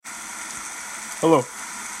Hello.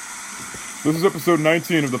 This is episode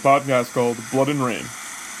 19 of the podcast called Blood and Rain.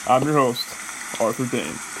 I'm your host, Arthur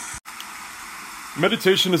Dane.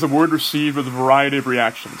 Meditation is a word received with a variety of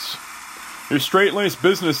reactions. Your straight-laced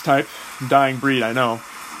business type, dying breed I know,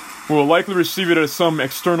 will likely receive it as some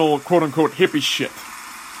external quote-unquote hippie shit.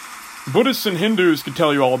 Buddhists and Hindus could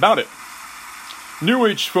tell you all about it. New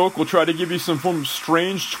Age folk will try to give you some form of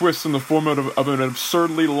strange twist in the form of an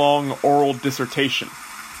absurdly long oral dissertation.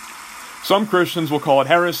 Some Christians will call it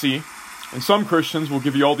heresy, and some Christians will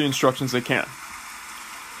give you all the instructions they can.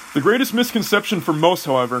 The greatest misconception for most,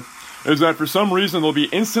 however, is that for some reason they'll be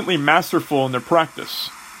instantly masterful in their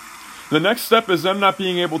practice. The next step is them not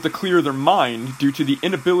being able to clear their mind due to the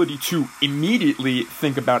inability to immediately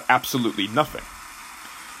think about absolutely nothing.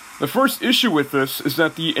 The first issue with this is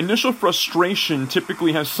that the initial frustration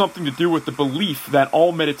typically has something to do with the belief that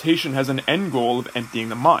all meditation has an end goal of emptying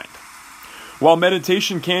the mind. While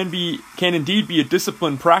meditation can indeed be a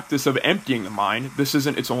disciplined practice of emptying the mind, this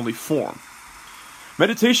isn't its only form.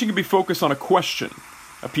 Meditation can be focused on a question,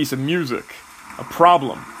 a piece of music, a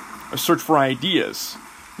problem, a search for ideas,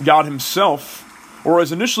 God himself, or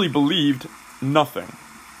as initially believed, nothing.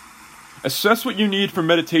 Assess what you need for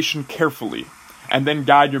meditation carefully, and then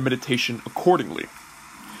guide your meditation accordingly.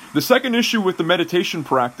 The second issue with the meditation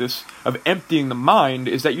practice of emptying the mind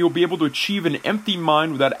is that you'll be able to achieve an empty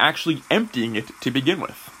mind without actually emptying it to begin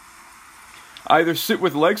with. Either sit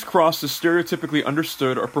with legs crossed as stereotypically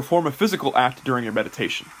understood or perform a physical act during your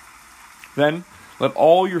meditation. Then, let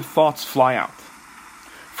all your thoughts fly out.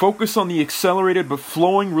 Focus on the accelerated but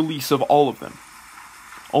flowing release of all of them.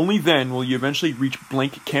 Only then will you eventually reach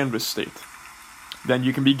blank canvas state. Then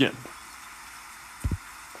you can begin.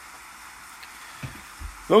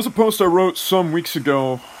 That was a post I wrote some weeks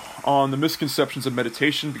ago on the misconceptions of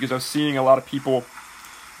meditation because I was seeing a lot of people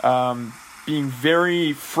being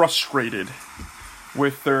very frustrated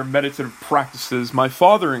with their meditative practices. My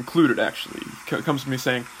father included, actually. He comes to me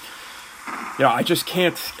saying, I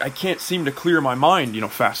can't seem to clear my mind,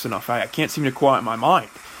 fast enough. I can't seem to quiet my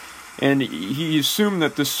mind. And he assumed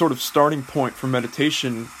that this sort of starting point for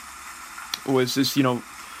meditation was this,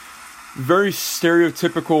 very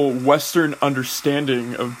stereotypical Western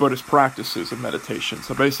understanding of Buddhist practices of meditation.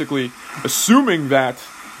 So basically, assuming that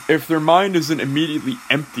if their mind isn't immediately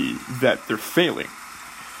empty, that they're failing.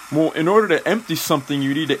 Well, in order to empty something,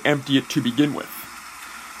 you need to empty it to begin with.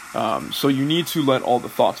 So you need to let all the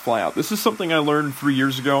thoughts fly out. This is something I learned 3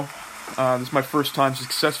 years ago. This is my first time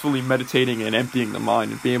successfully meditating and emptying the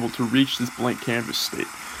mind and being able to reach this blank canvas state.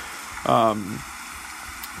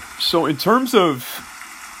 So in terms of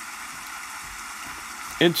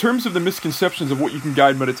the misconceptions of what you can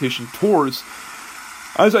guide meditation towards,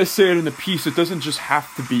 as I say it in the piece, it doesn't just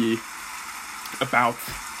have to be about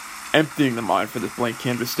emptying the mind for this blank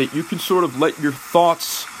canvas state. You can sort of let your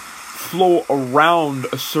thoughts flow around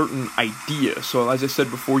a certain idea. So as I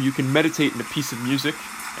said before, you can meditate in a piece of music,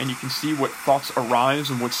 and you can see what thoughts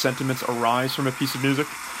arise and what sentiments arise from a piece of music.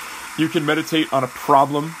 You can meditate on a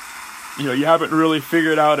problem. You haven't really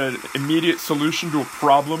figured out an immediate solution to a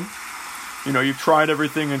problem. You've tried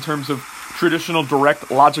everything in terms of traditional direct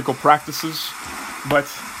logical practices, but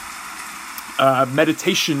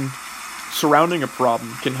meditation surrounding a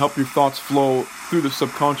problem can help your thoughts flow through the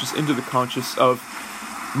subconscious into the conscious of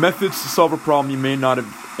methods to solve a problem you may not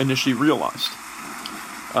have initially realized.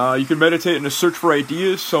 You can meditate in a search for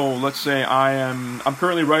ideas. So let's say I'm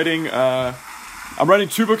currently writing. I'm writing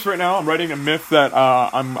 2 books right now. I'm writing a myth that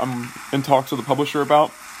I'm in talks with the publisher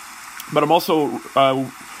about, but I'm also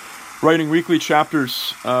writing weekly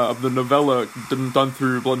chapters of the novella done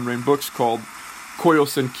through Blood and Rain Books called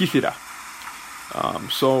Koyosen Kihira.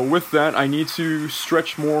 So with that, I need to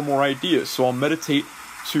stretch more and more ideas. So I'll meditate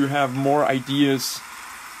to have more ideas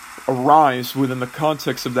arise within the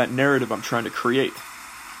context of that narrative I'm trying to create.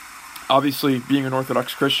 Obviously, being an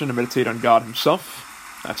Orthodox Christian, I meditate on God himself.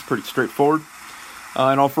 That's pretty straightforward.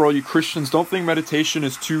 And for all you Christians, don't think meditation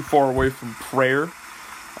is too far away from prayer.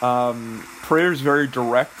 Prayer is very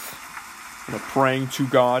direct. Praying to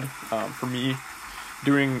God. For me,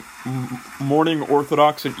 doing morning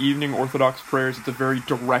Orthodox and evening Orthodox prayers, it's a very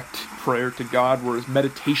direct prayer to God, whereas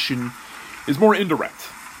meditation is more indirect.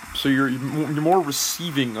 So you're more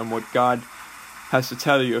receiving on what God has to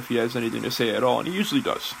tell you if he has anything to say at all, and he usually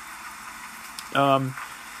does.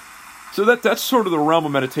 So that's sort of the realm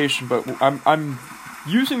of meditation, but I'm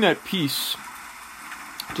using that piece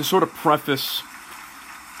to sort of preface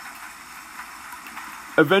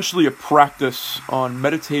eventually a practice on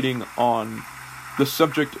meditating on the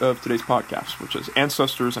subject of today's podcast, which is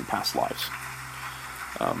ancestors and past lives.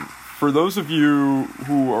 for those of you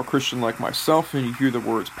who are Christian like myself and you hear the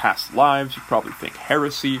words past lives, you probably think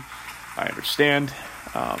heresy. I understand.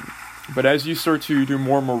 But as you start to do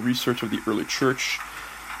more and more research of the early church,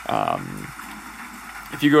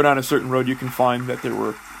 if you go down a certain road, you can find that there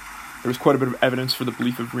was quite a bit of evidence for the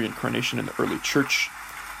belief of reincarnation in the early church.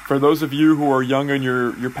 For those of you who are young in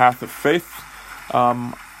your path of faith,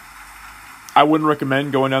 I wouldn't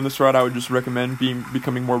recommend going down this route. I would just recommend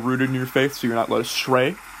becoming more rooted in your faith so you're not led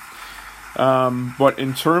astray. But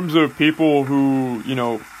in terms of people who,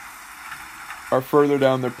 are further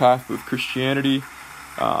down their path with Christianity,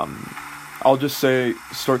 I'll just say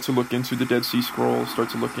start to look into the Dead Sea Scrolls, start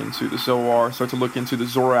to look into the Zohar, start to look into the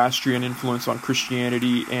Zoroastrian influence on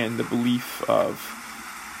Christianity and the belief of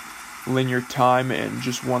linear time and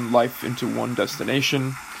just one life into one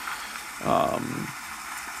destination. And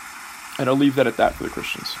I'll leave that at that for the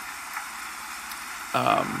Christians.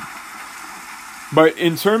 But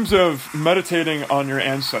in terms of meditating on your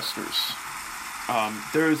ancestors,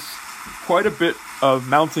 there's quite a bit of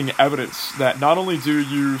mounting evidence that not only do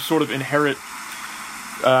you sort of inherit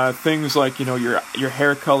things like, your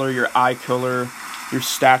hair color, your eye color, your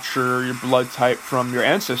stature, your blood type from your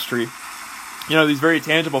ancestry, these very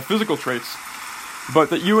tangible physical traits, but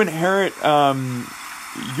that you inherit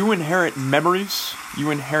memories,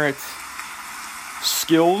 you inherit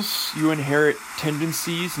skills, you inherit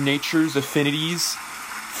tendencies, natures, affinities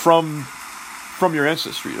from your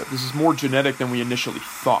ancestry. That this is more genetic than we initially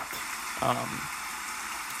thought.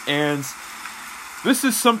 And this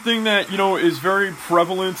is something that, is very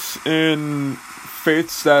prevalent in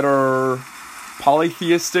faiths that are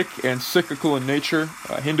polytheistic and cyclical in nature.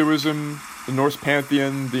 Hinduism, the Norse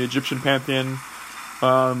pantheon, the Egyptian pantheon,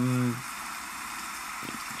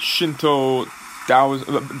 Shinto,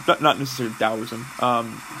 Taoism, not necessarily Taoism,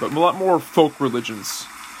 but a lot more folk religions.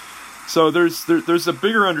 So there's a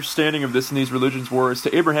bigger understanding of this in these religions, whereas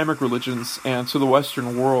to Abrahamic religions and to the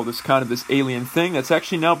Western world, it's kind of this alien thing that's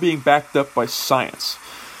actually now being backed up by science.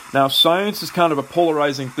 Now, science is kind of a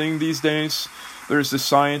polarizing thing these days. There's this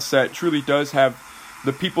science that truly does have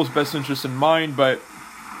the people's best interests in mind, but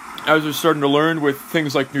as we're starting to learn with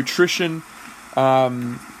things like nutrition,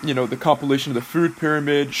 the compilation of the food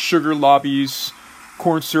pyramid, sugar lobbies,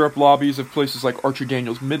 corn syrup lobbies of places like Archer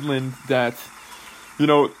Daniels Midland, that,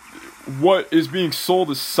 what is being sold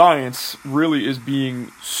as science really is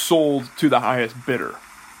being sold to the highest bidder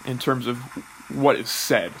in terms of what is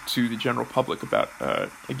said to the general public about a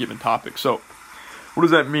given topic. So what does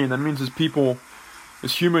that mean? That means as people,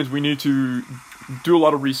 as humans, we need to do a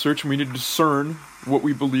lot of research and we need to discern what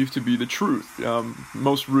we believe to be the truth,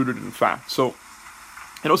 most rooted in fact. So,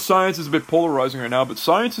 science is a bit polarizing right now, but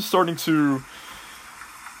science is starting to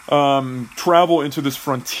travel into this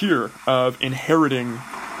frontier of inheriting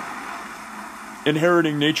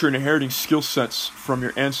nature and inheriting skill sets from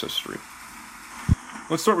your ancestry.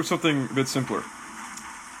 Let's start with something a bit simpler.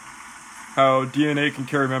 How DNA can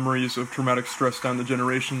carry memories of traumatic stress down the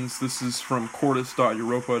generations. This is from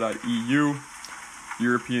Cordis.europa.eu,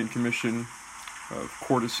 European Commission of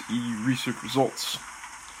Cordis EU research results.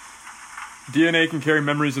 DNA can carry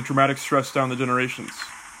memories of traumatic stress down the generations.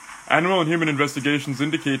 Animal and human investigations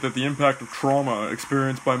indicate that the impact of trauma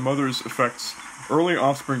experienced by mothers affects early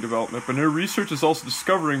offspring development, but new research is also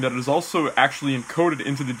discovering that it is also actually encoded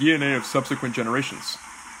into the DNA of subsequent generations.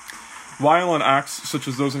 Violent acts, such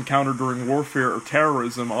as those encountered during warfare or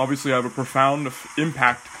terrorism, obviously have a profound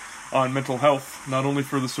impact on mental health, not only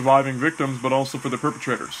for the surviving victims, but also for the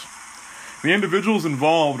perpetrators. The individuals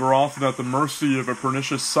involved are often at the mercy of a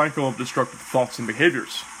pernicious cycle of destructive thoughts and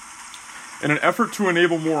behaviors. In an effort to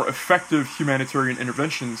enable more effective humanitarian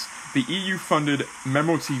interventions, the EU-funded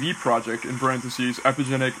MEMO-TV project, in parentheses,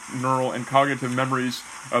 Epigenetic, Neural, and Cognitive Memories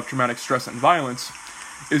of Traumatic Stress and Violence,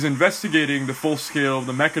 is investigating the full scale of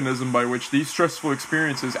the mechanism by which these stressful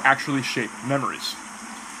experiences actually shape memories.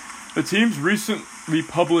 The team's recently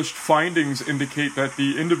published findings indicate that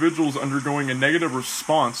the individuals undergoing a negative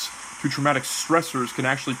response to traumatic stressors can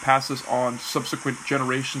actually pass this on to subsequent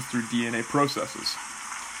generations through DNA processes.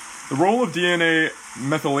 The role of DNA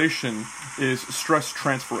methylation is stress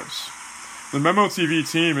transference. The MEMO-TV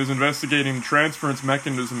team is investigating the transference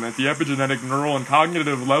mechanism at the epigenetic, neural, and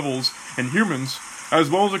cognitive levels in humans, as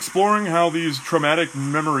well as exploring how these traumatic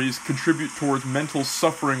memories contribute towards mental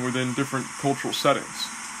suffering within different cultural settings.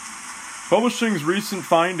 Publishing recent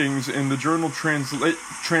findings in the journal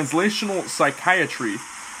Translational Psychiatry,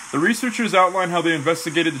 the researchers outline how they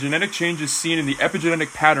investigated the genetic changes seen in the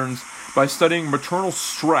epigenetic patterns by studying maternal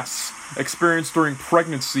stress experienced during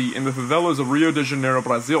pregnancy in the favelas of Rio de Janeiro,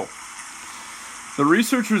 Brazil. The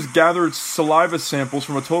researchers gathered saliva samples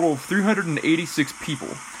from a total of 386 people,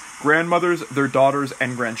 grandmothers, their daughters,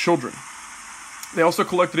 and grandchildren. They also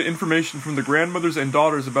collected information from the grandmothers and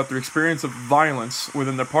daughters about their experience of violence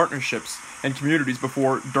within their partnerships and communities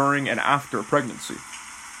before, during, and after pregnancy.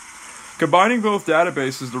 Combining both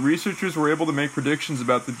databases, the researchers were able to make predictions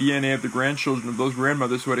about the DNA of the grandchildren of those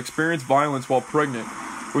grandmothers who had experienced violence while pregnant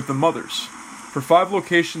with the mothers, for 5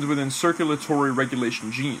 locations within circulatory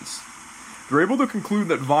regulation genes. They were able to conclude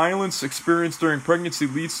that violence experienced during pregnancy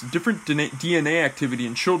leads to different DNA activity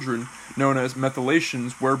in children, known as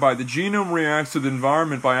methylations, whereby the genome reacts to the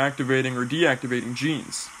environment by activating or deactivating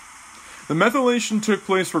genes. The methylation took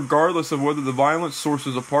place regardless of whether the violent source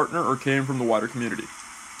was a partner or came from the wider community.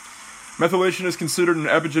 Methylation is considered an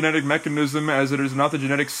epigenetic mechanism, as it is not the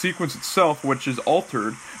genetic sequence itself which is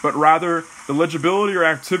altered, but rather the legibility or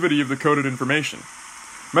activity of the coded information.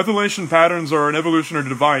 Methylation patterns are an evolutionary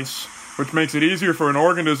device which makes it easier for an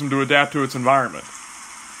organism to adapt to its environment.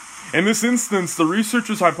 In this instance, the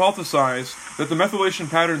researchers hypothesized that the methylation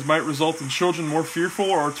patterns might result in children more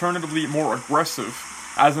fearful or alternatively more aggressive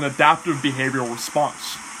as an adaptive behavioral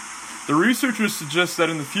response. The researchers suggest that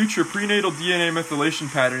in the future, prenatal DNA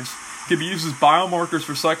methylation patterns can be used as biomarkers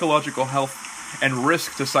for psychological health and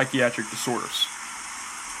risk to psychiatric disorders.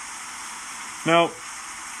 Now,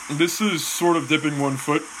 this is sort of dipping one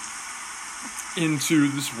foot into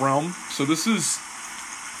this realm. So this is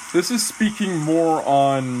speaking more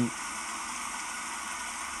on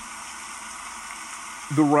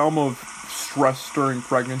the realm of stress during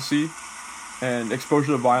pregnancy and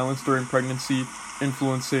exposure to violence during pregnancy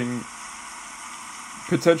influencing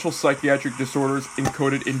potential psychiatric disorders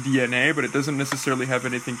encoded in DNA, but it doesn't necessarily have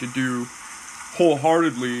anything to do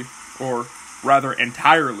wholeheartedly, or rather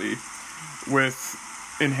entirely, with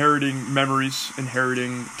inheriting memories,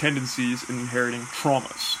 inheriting tendencies, and inheriting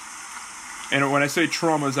traumas. And when I say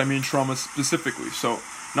traumas, I mean trauma specifically. So,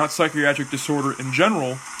 not psychiatric disorder in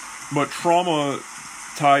general, but trauma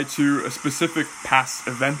tied to a specific past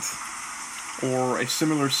event or a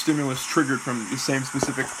similar stimulus triggered from the same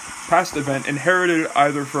specific past event, inherited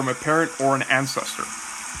either from a parent or an ancestor.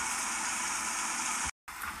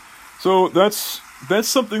 So that's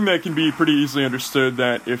something that can be pretty easily understood,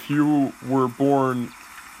 that if you were born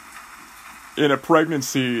in a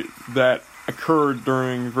pregnancy that occurred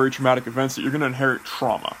during very traumatic events, that you're going to inherit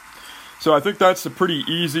trauma. So I think that's a pretty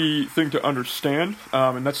easy thing to understand,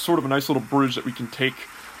 and that's sort of a nice little bridge that we can take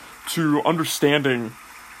to understanding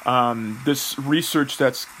this research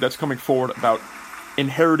that's coming forward about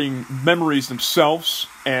inheriting memories themselves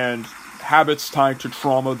and habits tied to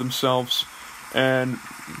trauma themselves, and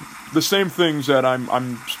the same things that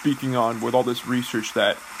I'm speaking on with all this research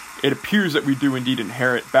that it appears that we do indeed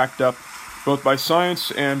inherit, backed up both by science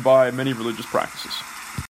and by many religious practices.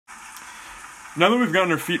 Now that we've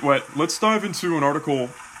gotten our feet wet, let's dive into an article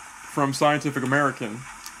from Scientific American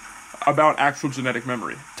about actual genetic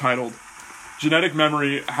memory, titled Genetic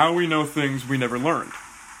Memory, How We Know Things We Never Learned.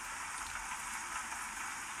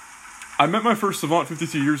 I met my first savant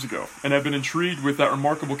 52 years ago, and have been intrigued with that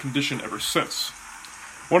remarkable condition ever since.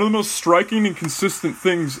 One of the most striking and consistent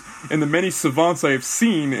things in the many savants I have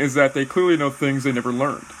seen is that they clearly know things they never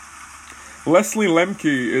learned. Leslie Lemke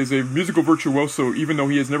is a musical virtuoso even though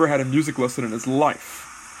he has never had a music lesson in his life.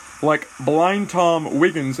 Like blind Tom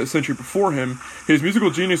Wiggins a century before him, his musical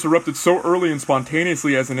genius erupted so early and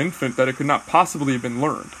spontaneously as an infant that it could not possibly have been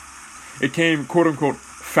learned. It came, quote-unquote,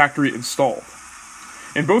 factory installed.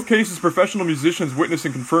 In both cases, professional musicians witnessed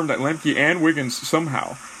and confirmed that Lemke and Wiggins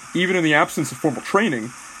somehow, even in the absence of formal training,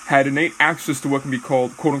 had innate access to what can be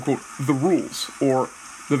called, quote-unquote, the rules, or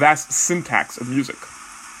the vast syntax of music.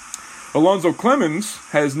 Alonzo Clemens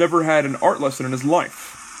has never had an art lesson in his life.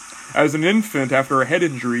 As an infant, after a head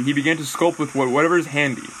injury, he began to sculpt with whatever is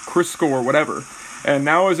handy, Crisco or whatever, and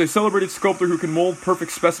now is a celebrated sculptor who can mold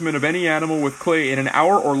perfect specimen of any animal with clay in an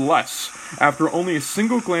hour or less, after only a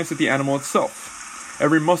single glance at the animal itself.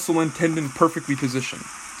 Every muscle and tendon perfectly positioned.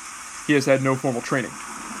 He has had no formal training.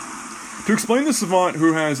 To explain the savant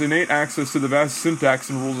who has innate access to the vast syntax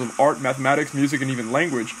and rules of art, mathematics, music, and even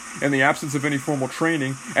language, in the absence of any formal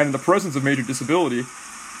training, and in the presence of major disability,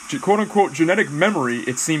 quote-unquote genetic memory,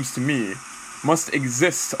 it seems to me, must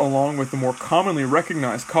exist along with the more commonly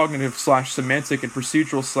recognized cognitive/semantic and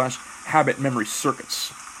procedural/habit memory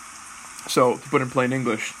circuits. So, to put in plain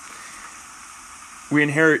English, we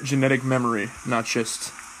inherit genetic memory, not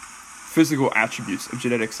just physical attributes of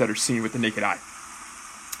genetics that are seen with the naked eye.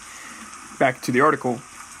 Back to the article.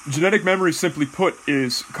 Genetic memory, simply put,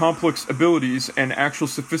 is complex abilities and actual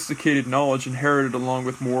sophisticated knowledge inherited along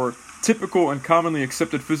with more typical and commonly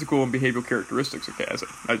accepted physical and behavioral characteristics, okay, as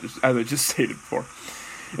I just stated before.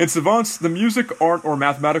 In savants, the music, art, or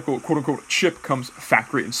mathematical quote-unquote chip comes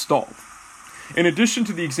factory installed. In addition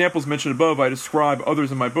to the examples mentioned above, I describe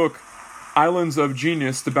others in my book, Islands of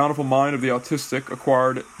Genius, the bountiful mind of the autistic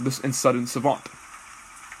acquired this in sudden savant.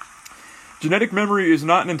 Genetic memory is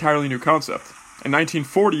not an entirely new concept. In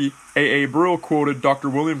 1940, A. Brill quoted Dr.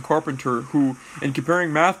 William Carpenter, who, in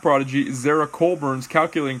comparing math prodigy Zara Colburn's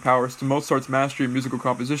calculating powers to Mozart's mastery of musical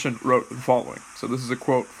composition, wrote the following. So this is a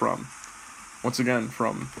quote from, once again,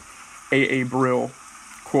 from A. Brill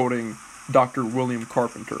quoting Dr. William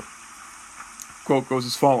Carpenter. Quote goes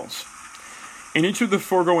as follows. In each of the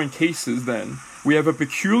foregoing cases, then, we have a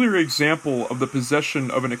peculiar example of the possession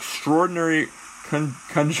of an extraordinary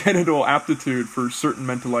congenital aptitude for certain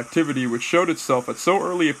mental activity which showed itself at so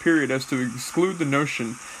early a period as to exclude the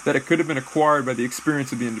notion that it could have been acquired by the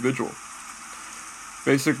experience of the individual.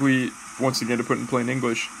 Basically, once again to put in plain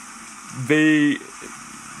English, the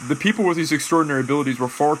people with these extraordinary abilities were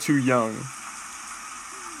far too young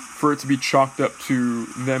for it to be chalked up to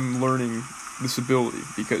them learning this ability,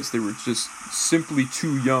 because they were just simply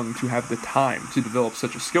too young to have the time to develop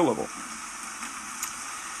such a skill level.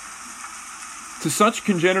 To such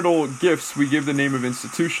congenital gifts we give the name of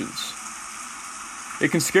institutions.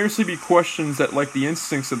 It can scarcely be questioned that, like the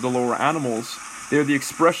instincts of the lower animals, they are the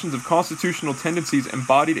expressions of constitutional tendencies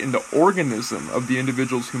embodied in the organism of the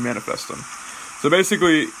individuals who manifest them. So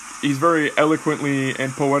basically, he's very eloquently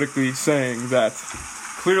and poetically saying that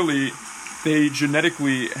clearly they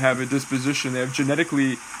genetically have a disposition, they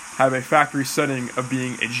genetically have a factory setting of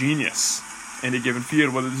being a genius in a given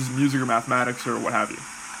field, whether this is music or mathematics or what have you.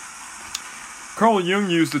 Carl Jung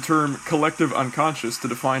used the term collective unconscious to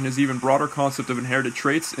define his even broader concept of inherited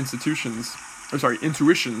traits, intuitions,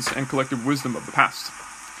 and collective wisdom of the past.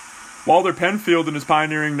 Walter Penfield, in his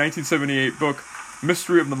pioneering 1978 book,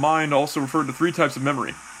 Mystery of the Mind, also referred to three types of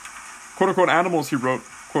memory. Quote-unquote animals, he wrote,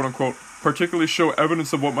 quote-unquote, particularly show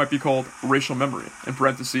evidence of what might be called racial memory. In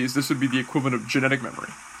parentheses, this would be the equivalent of genetic memory.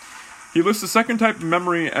 He lists the second type of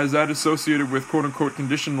memory as that associated with quote-unquote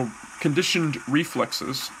conditioned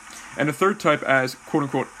reflexes, and a third type as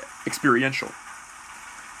quote-unquote experiential.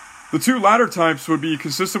 The two latter types would be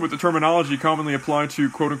consistent with the terminology commonly applied to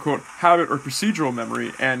quote-unquote habit or procedural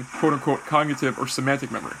memory and quote-unquote cognitive or semantic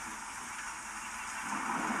memory.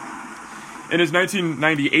 In his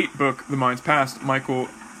 1998 book, The Mind's Past, Michael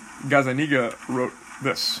Gazzaniga wrote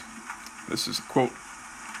this. This is a quote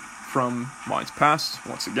from Mind's Past,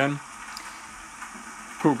 once again.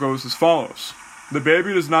 Quote goes as follows. The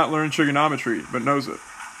baby does not learn trigonometry, but knows it.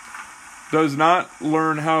 Does not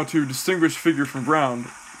learn how to distinguish figure from ground,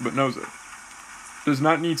 but knows it. Does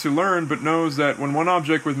not need to learn, but knows that when one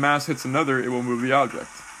object with mass hits another, it will move the object.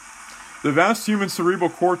 The vast human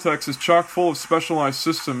cerebral cortex is chock full of specialized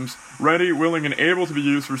systems, ready, willing, and able to be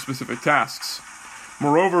used for specific tasks.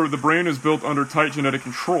 Moreover, the brain is built under tight genetic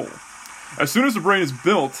control. As soon as the brain is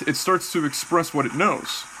built, it starts to express what it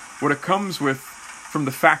knows, what it comes with from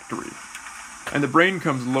the factory, and the brain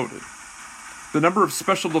comes loaded. The number of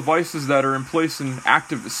special devices that are in place and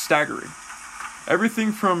active is staggering.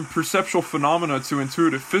 Everything from perceptual phenomena to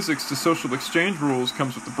intuitive physics to social exchange rules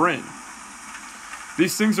comes with the brain.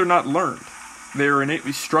 These things are not learned. They are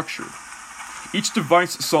innately structured. Each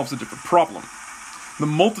device solves a different problem. The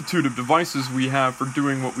multitude of devices we have for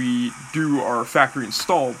doing what we do are factory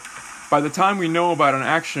installed. By the time we know about an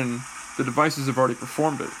action, the devices have already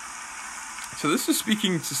performed it. So this is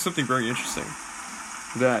speaking to something very interesting,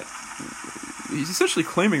 that he's essentially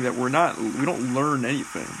claiming that we don't learn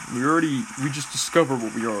anything. We just discover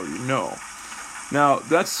what we already know. Now,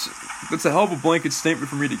 that's a hell of a blanket statement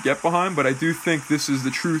for me to get behind, but I do think this is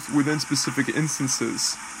the truth within specific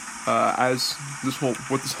instances, as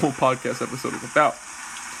what this whole podcast episode is about.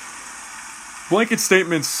 Blanket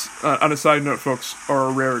statements, on a side note, folks, are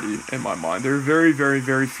a rarity in my mind. There are very, very,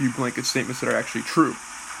 very few blanket statements that are actually true.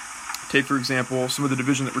 Take, for example, some of the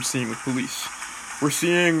division that we're seeing with police. We're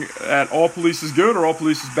seeing that all police is good or all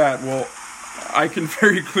police is bad. Well, I can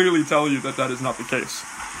very clearly tell you that that is not the case.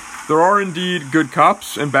 There are indeed good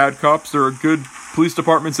cops and bad cops. There are good police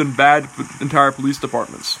departments and bad entire police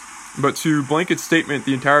departments. But to blanket statement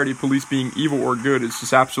the entirety of police being evil or good is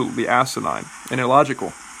just absolutely asinine and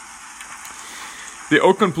illogical. The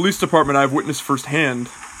Oakland Police Department, I've witnessed firsthand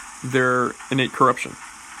their innate corruption.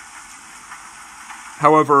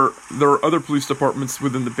 However, there are other police departments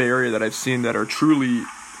within the Bay Area that I've seen that are truly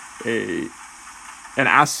an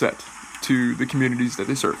asset to the communities that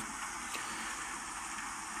they serve.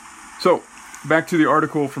 So, back to the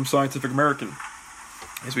article from Scientific American,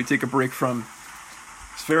 as we take a break from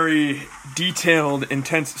this very detailed,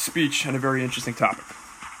 intense speech on a very interesting topic.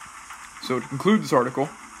 So, to conclude this article,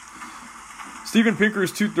 Steven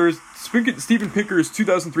Pinker's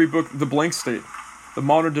 2003 book, The Blank State, The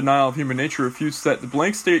Modern Denial of Human Nature, refutes that the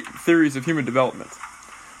blank state theories of human development.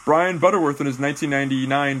 Brian Butterworth, in his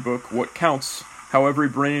 1999 book, What Counts? How Every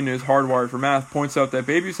Brain is Hardwired for Math, points out that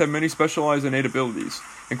babies have many specialized innate abilities,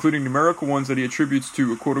 including numerical ones that he attributes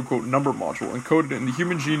to a quote-unquote number module encoded in the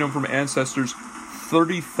human genome from ancestors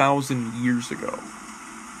 30,000 years ago.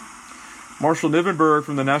 Marshall Nivenberg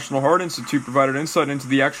from the National Heart Institute provided insight into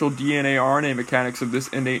the actual DNA-RNA mechanics of this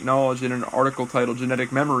innate knowledge in an article titled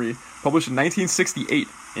Genetic Memory, published in 1968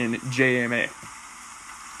 in JAMA.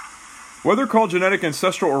 Whether called genetic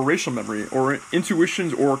ancestral or racial memory, or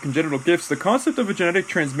intuitions or congenital gifts, the concept of a genetic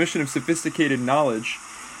transmission of sophisticated knowledge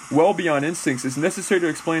well beyond instincts is necessary to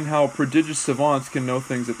explain how prodigious savants can know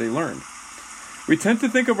things that they learned. We tend to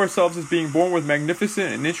think of ourselves as being born with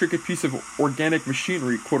magnificent and intricate piece of organic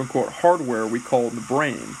machinery, quote-unquote hardware we call the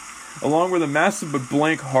brain, along with a massive but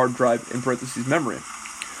blank hard drive, in parentheses memory.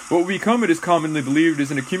 What we become, it is commonly believed, is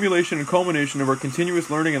an accumulation and culmination of our continuous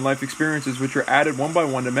learning and life experiences which are added one by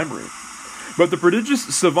one to memory. But the prodigious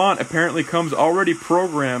savant apparently comes already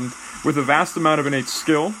programmed with a vast amount of innate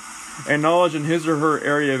skill and knowledge in his or her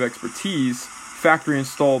area of expertise,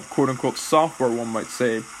 factory-installed quote-unquote software, one might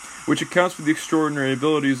say, which accounts for the extraordinary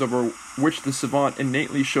abilities over which the savant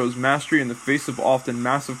innately shows mastery in the face of often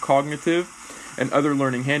massive cognitive and other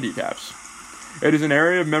learning handicaps. It is an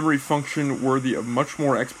area of memory function worthy of much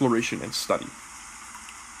more exploration and study.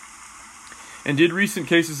 Indeed, recent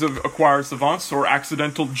cases of acquired savants or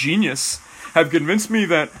accidental genius have convinced me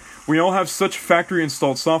that we all have such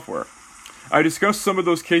factory-installed software. I discussed some of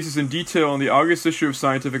those cases in detail in the August issue of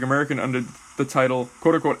Scientific American under the title,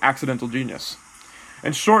 quote-unquote, accidental genius.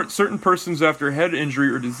 In short, certain persons after head injury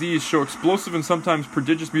or disease show explosive and sometimes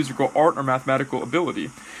prodigious musical art or mathematical ability,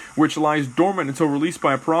 which lies dormant until released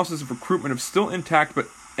by a process of recruitment of still intact but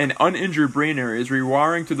and uninjured brain areas,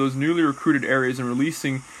 rewiring to those newly recruited areas and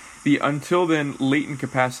releasing the until then latent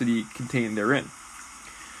capacity contained therein.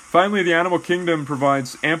 Finally, the animal kingdom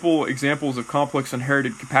provides ample examples of complex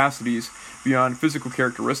inherited capacities beyond physical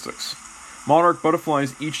characteristics. Monarch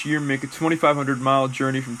butterflies each year make a 2,500-mile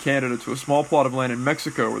journey from Canada to a small plot of land in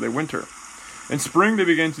Mexico where they winter. In spring, they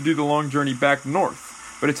begin to do the long journey back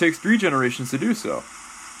north, but it takes 3 generations to do so.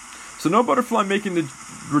 So no butterfly making the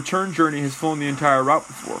return journey has flown the entire route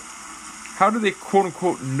before. How do they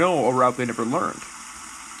quote-unquote know a route they never learned?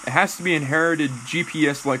 It has to be inherited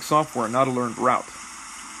GPS-like software, not a learned route.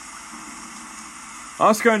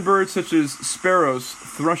 Oscine birds such as sparrows,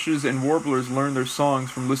 thrushes, and warblers learn their songs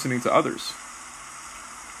from listening to others.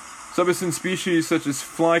 Subsistence species such as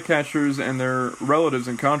flycatchers and their relatives,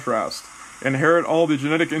 in contrast, inherit all the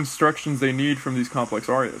genetic instructions they need from these complex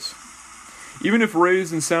arias. Even if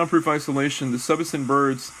raised in soundproof isolation, the subsistence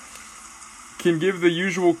birds can give the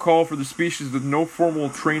usual call for the species with no formal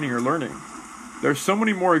training or learning. There are so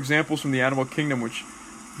many more examples from the animal kingdom which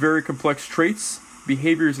very complex traits,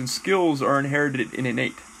 behaviors, and skills are inherited and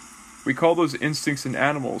innate. We call those instincts in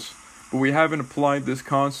animals, but we haven't applied this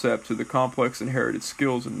concept to the complex inherited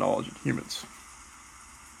skills and knowledge in humans.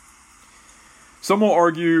 Some will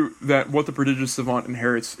argue that what the prodigious savant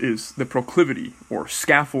inherits is the proclivity, or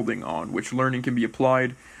scaffolding on which learning can be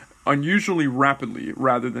applied unusually rapidly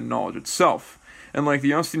rather than knowledge itself, and like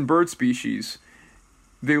the Austin bird species,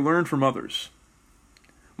 they learn from others.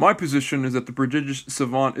 My position is that the prodigious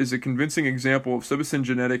savant is a convincing example of subsistence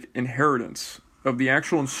genetic inheritance of the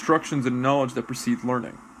actual instructions and knowledge that precede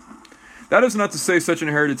learning. That is not to say such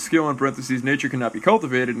inherited skill, in parentheses, nature cannot be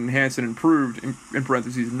cultivated, enhanced, and improved, in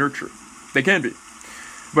parentheses, nurture. They can be.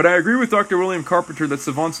 But I agree with Dr. William Carpenter that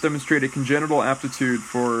savants demonstrate a congenital aptitude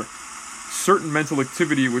for certain mental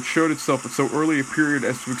activity which showed itself at so early a period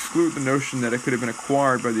as to exclude the notion that it could have been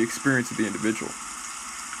acquired by the experience of the individual.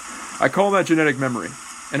 I call that genetic memory,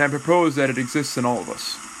 and I propose that it exists in all of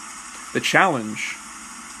us. The challenge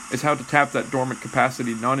is how to tap that dormant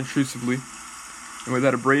capacity non-intrusively and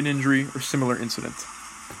without a brain injury or similar incident.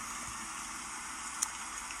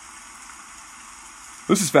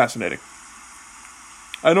 This is fascinating.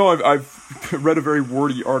 I know I've read a very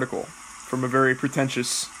wordy article from a very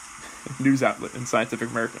pretentious news outlet in Scientific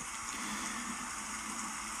American.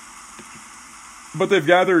 But they've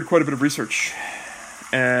gathered quite a bit of research,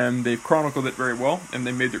 and they've chronicled it very well, and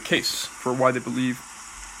they made their case for why they believe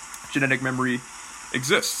genetic memory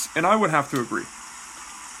exists. And I would have to agree.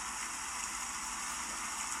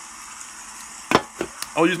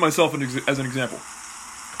 I'll use myself as an example.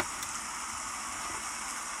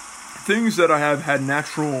 Things that I have had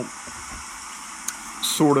natural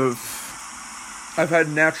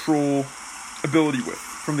ability with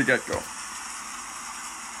from the get-go.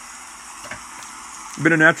 I've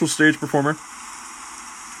been a natural stage performer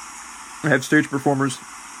I have stage performers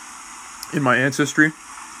in my ancestry.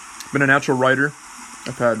 Been a natural writer.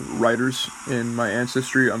 I've had writers in my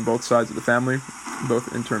ancestry on both sides of the family,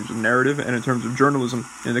 both in terms of narrative and in terms of journalism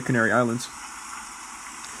in the Canary Islands.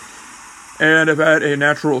 And I've had a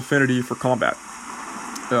natural affinity for combat.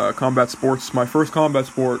 Combat sports. My first combat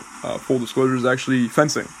sport, full disclosure, is actually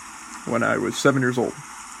fencing when I was 7 years old.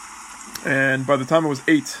 And by the time I was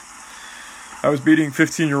 8, I was beating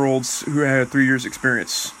 15-year-olds who had 3 years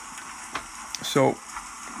experience. So,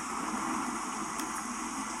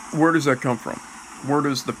 where does that come from? Where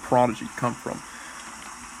does the prodigy come from?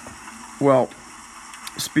 Well,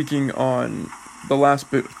 speaking on the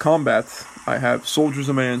last bit of combat, I have soldiers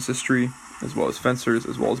in my ancestry, as well as fencers,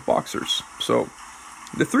 as well as boxers. So,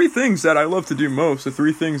 the three things that I love to do most, the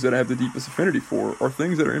three things that I have the deepest affinity for, are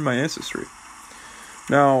things that are in my ancestry.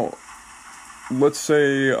 Now, let's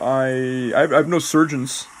say I have no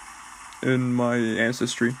surgeons in my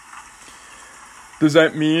ancestry. Does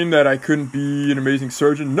that mean that I couldn't be an amazing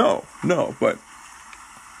surgeon? No, but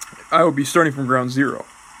I would be starting from ground zero.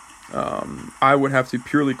 I would have to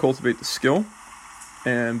purely cultivate the skill,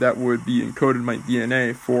 and that would be encoded in my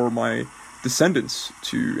DNA for my descendants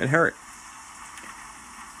to inherit.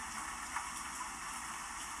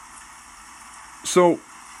 So,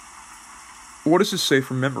 what does this say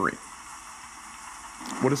for memory?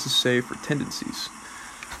 What does this say for tendencies?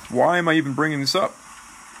 Why am I even bringing this up?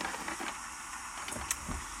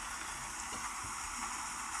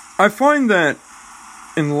 I find that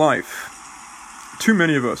in life, too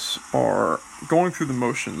many of us are going through the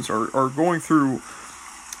motions, are going through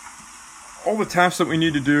all the tasks that we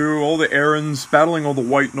need to do, all the errands, battling all the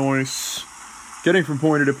white noise, getting from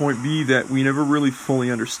point A to point B that we never really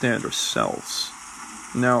fully understand ourselves.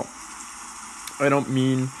 Now, I don't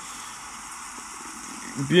mean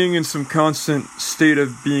being in some constant state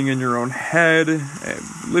of being in your own head,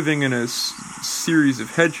 living in a series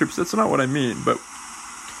of head trips. That's not what I mean, but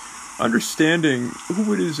understanding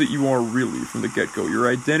who it is that you are really from the get-go.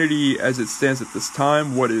 Your identity as it stands at this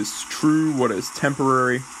time, what is true, what is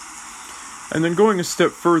temporary, and then going a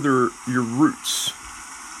step further, your roots.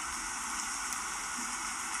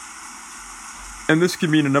 And this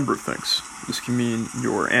can mean a number of things. This can mean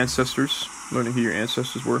your ancestors, learning who your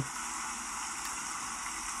ancestors were.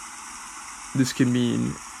 This can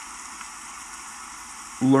mean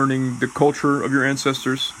learning the culture of your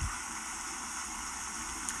ancestors,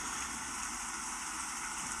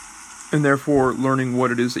 and therefore learning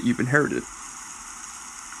what it is that you've inherited,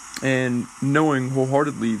 and knowing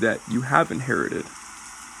wholeheartedly that you have inherited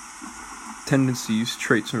tendencies,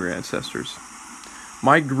 traits from your ancestors.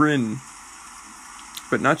 My grin,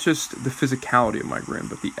 but not just the physicality of my grin,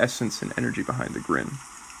 but the essence and energy behind the grin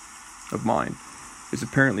of mine, is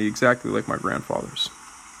apparently exactly like my grandfather's.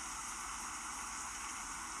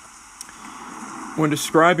 When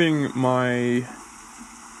describing my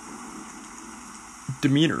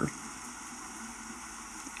demeanor,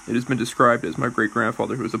 it has been described as my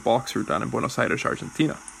great-grandfather, who was a boxer down in Buenos Aires,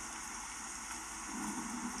 Argentina.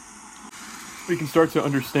 We can start to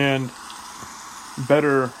understand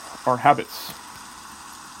better our habits.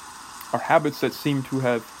 Our habits that seem to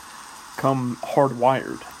have come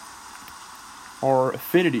hardwired. Our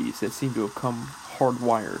affinities that seem to have come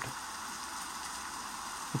hardwired.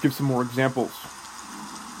 I'll give some more examples.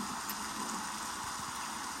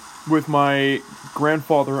 With my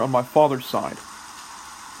grandfather on my father's side,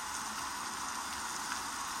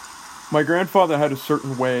 my grandfather had a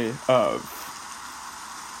certain way of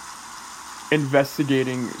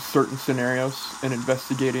investigating certain scenarios and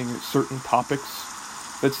investigating certain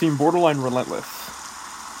topics that seemed borderline relentless.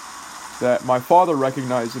 That my father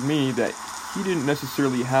recognized in me that he didn't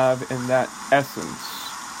necessarily have in that essence,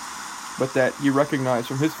 but that he recognized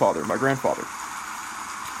from his father, my grandfather,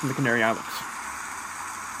 from the Canary Islands.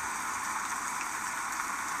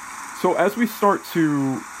 So as we start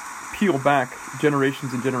to peel back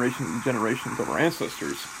generations and generations and generations of our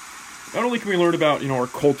ancestors, not only can we learn about, our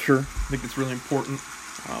culture. I think it's really important.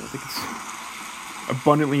 I think it's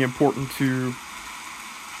abundantly important to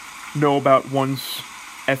know about one's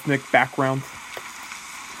ethnic background,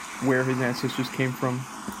 where his ancestors came from,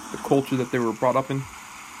 the culture that they were brought up in.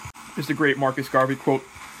 There's the great Marcus Garvey quote.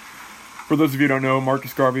 For those of you who don't know,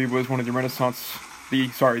 Marcus Garvey was one of the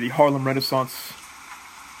Harlem Renaissance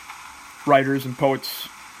writers and poets.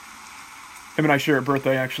 Him and I share a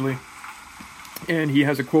birthday, actually. And he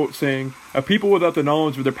has a quote saying, "A people without the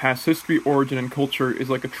knowledge of their past history, origin, and culture is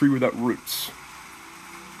like a tree without roots."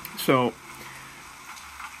 So,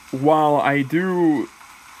 while I do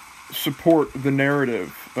support the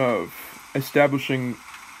narrative of establishing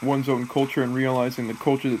one's own culture and realizing the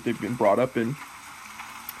culture that they've been brought up in,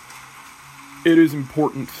 it is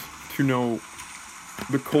important to know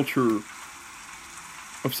the culture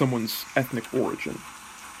of someone's ethnic origin.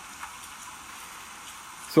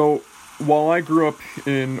 So, while I grew up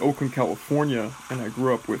in Oakland, California, and I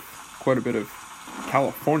grew up with quite a bit of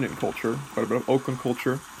Californian culture, quite a bit of Oakland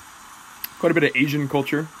culture, quite a bit of Asian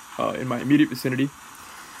culture in my immediate vicinity,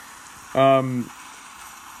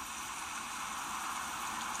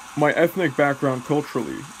 my ethnic background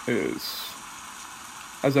culturally is,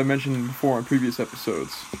 as I mentioned before on previous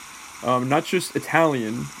episodes, not just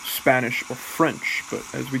Italian, Spanish, or French, but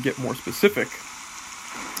as we get more specific,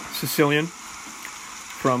 Sicilian,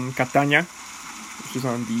 from Catania, which is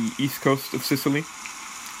on the east coast of Sicily.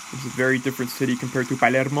 It's a very different city compared to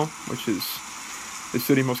Palermo, which is the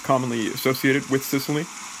city most commonly associated with Sicily.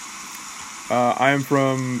 I am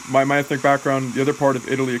from, my ethnic background, the other part of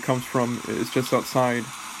Italy it comes from is just outside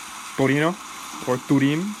Torino, or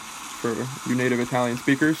Turin, for you native Italian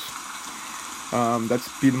speakers. That's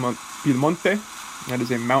Piemonte. That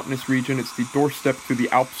is a mountainous region. It's the doorstep to the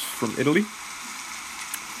Alps from Italy.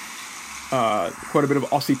 Quite a bit of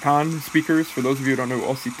Occitan speakers. For those of you who don't know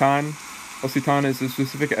Occitan, Occitan is a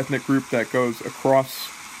specific ethnic group that goes across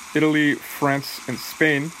Italy, France, and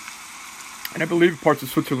Spain, and I believe parts of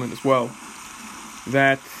Switzerland as well,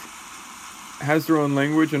 that has their own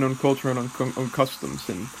language and own culture and own customs.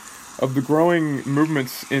 And of the growing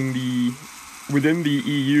movements within the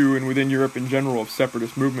EU and within Europe in general of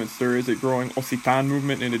separatist movements, there is a growing Occitan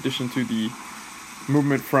movement in addition to the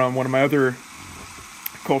movement from one of my other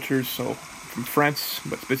cultures, so from France,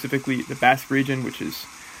 but specifically the Basque region, which is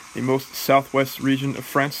the most southwest region of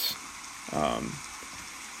France,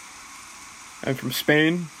 and from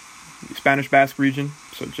Spain, the Spanish Basque region,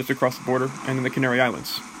 so just across the border, and then the Canary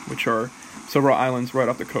Islands, which are several islands right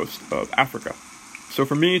off the coast of Africa. So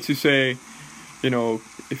for me to say,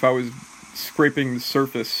 if I was scraping the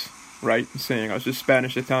surface, right, saying I was just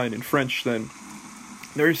Spanish, Italian, and French, then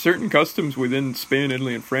there are certain customs within Spain,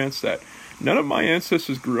 Italy, and France that none of my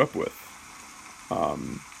ancestors grew up with.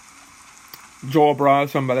 Joel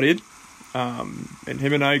Braz from Madrid, and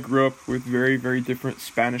him and I grew up with very, very different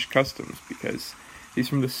Spanish customs, because he's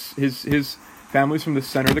from his family's from the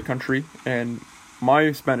center of the country, and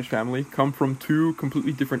my Spanish family come from two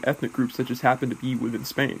completely different ethnic groups that just happen to be within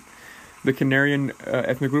Spain. The Canarian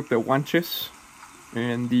ethnic group, the Guanches,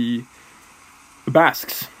 and the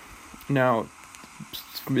Basques. Now,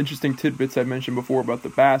 some interesting tidbits I mentioned before about the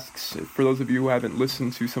Basques. For those of you who haven't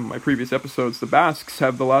listened to some of my previous episodes, the Basques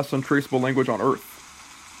have the last untraceable language on Earth,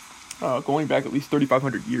 going back at least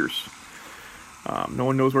 3,500 years. No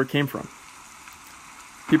one knows where it came from.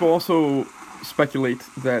 People also speculate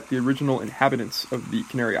that the original inhabitants of the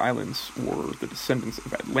Canary Islands were the descendants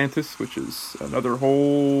of Atlantis, which is another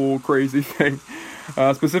whole crazy thing.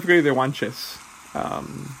 Specifically the Guanches.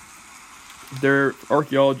 Their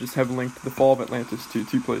archaeologists have linked the fall of Atlantis to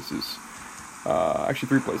two places. Actually,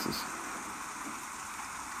 three places.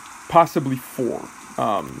 Possibly four.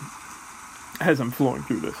 As I'm flowing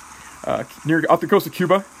through this. Off the coast of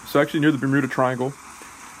Cuba, so actually near the Bermuda Triangle.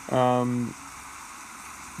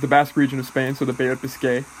 The Basque region of Spain, so the Bay of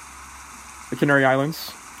Biscay. The Canary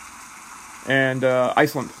Islands. And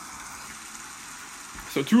Iceland.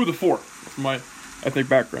 So two of the four from my ethnic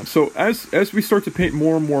background. So as we start to paint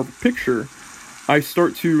more and more of a picture, I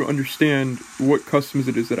start to understand what customs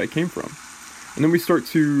it is that I came from. And then we start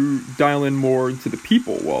to dial in more into the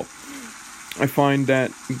people. Well, I find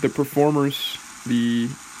that the performers,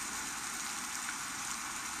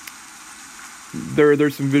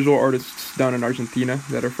 there's some visual artists down in Argentina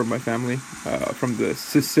that are from my family, from the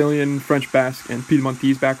Sicilian, French Basque, and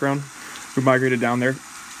Piemontese background, who migrated down there.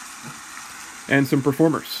 And some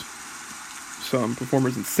performers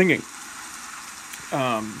in singing.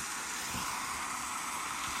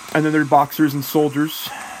 And then there are boxers and soldiers.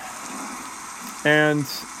 And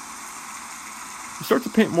you start to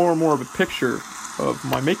paint more and more of a picture of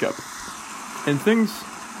my makeup. And things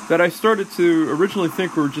that I started to originally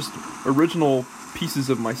think were just original pieces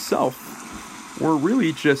of myself were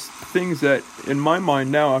really just things that, in my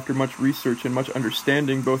mind now, after much research and much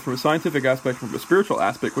understanding, both from a scientific aspect and from a spiritual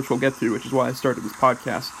aspect, which we'll get to, which is why I started this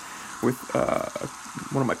podcast with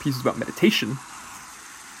one of my pieces about meditation,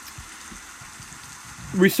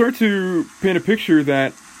 we start to paint a picture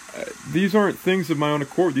that these aren't things of my own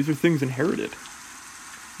accord. These are things inherited.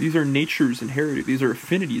 These are natures inherited. These are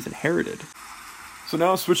affinities inherited. So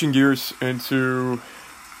now switching gears into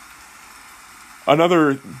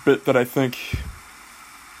another bit that I think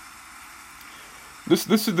this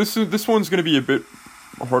one's going to be a bit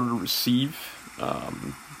harder to receive.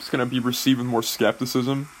 It's going to be received with more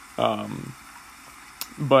skepticism.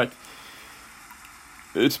 But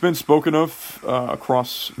It's been spoken of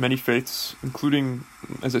across many faiths, including,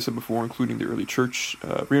 as I said before, including the early church,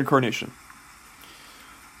 reincarnation.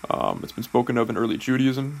 It's been spoken of in early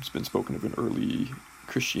Judaism. It's been spoken of in early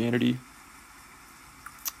Christianity,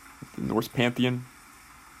 the Norse pantheon,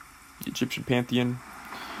 the Egyptian pantheon.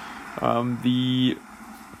 The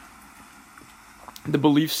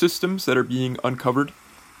belief systems that are being uncovered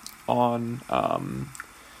on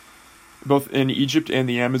both in Egypt and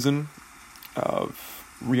the Amazon of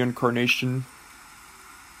reincarnation,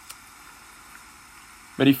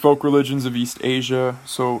 many folk religions of East Asia.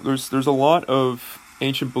 So there's a lot of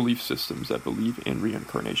ancient belief systems that believe in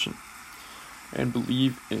reincarnation and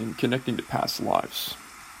believe in connecting to past lives.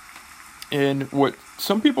 And what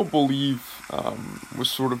some people believe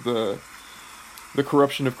was sort of the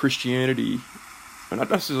corruption of Christianity, but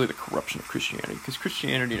not necessarily the corruption of Christianity, because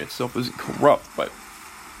Christianity in itself isn't corrupt, but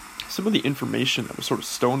some of the information that was sort of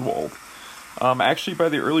stonewalled, actually by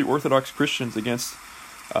the early Orthodox Christians against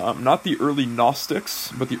not the early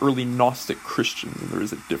Gnostics, but the early Gnostic Christians, and there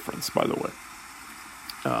is a difference, by the way.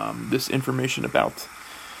 This information about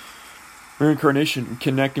reincarnation and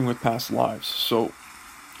connecting with past lives. So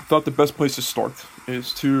I thought the best place to start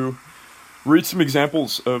is to read some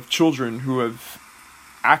examples of children who have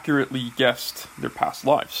accurately guessed their past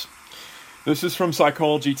lives. This is from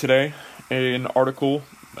Psychology Today, an article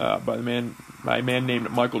by a man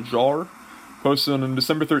named Michael Jar, posted on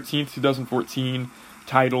December 13th, 2014,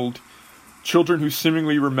 titled, "Children Who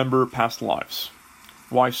Seemingly Remember Past Lives.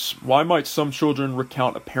 Why might some children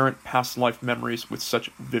recount apparent past life memories with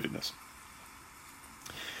such vividness?"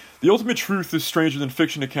 The ultimate truth is stranger than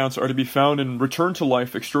fiction accounts are to be found in Return to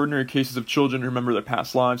Life, Extraordinary Cases of Children Who Remember Their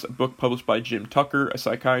Past Lives, a book published by Jim Tucker, a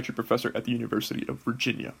psychiatry professor at the University of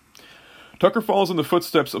Virginia. Tucker follows in the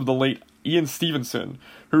footsteps of the late Ian Stevenson,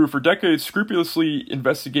 who for decades scrupulously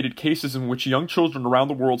investigated cases in which young children around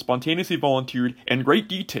the world spontaneously volunteered, in great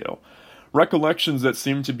detail, recollections that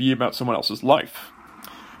seemed to be about someone else's life.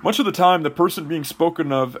 Much of the time, the person being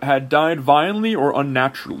spoken of had died violently or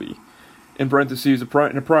unnaturally. In parentheses,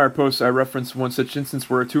 in a prior post, I referenced one such instance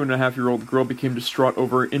where a 2.5-year-old girl became distraught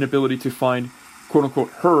over her inability to find, quote-unquote,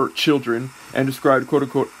 her children, and described,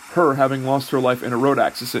 quote-unquote, her having lost her life in a road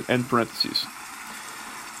accident, end parentheses.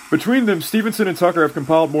 Between them, Stevenson and Tucker have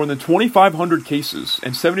compiled more than 2,500 cases,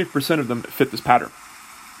 and 70% of them fit this pattern.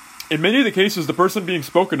 In many of the cases, the person being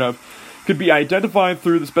spoken of could be identified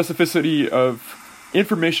through the specificity of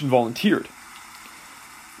information volunteered.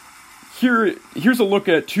 Here's a look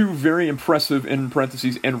at two very impressive, in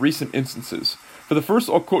parentheses, and recent instances. For the first,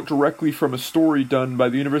 I'll quote directly from a story done by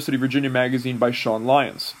the University of Virginia magazine by Sean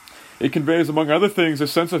Lyons. It conveys, among other things, a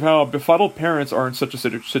sense of how befuddled parents are in such a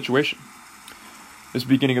situation. This is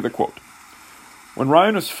the beginning of the quote. When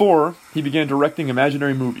Ryan was 4, he began directing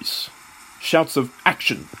imaginary movies. Shouts of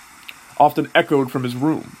action often echoed from his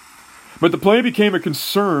room. But the play became a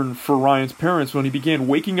concern for Ryan's parents when he began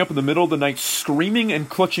waking up in the middle of the night screaming and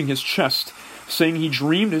clutching his chest, saying he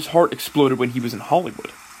dreamed his heart exploded when he was in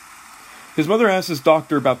Hollywood. His mother asked his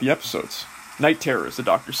doctor about the episodes. Night terrors, the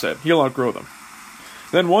doctor said. He'll outgrow them.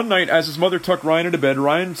 Then one night, as his mother tucked Ryan into bed,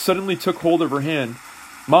 Ryan suddenly took hold of her hand.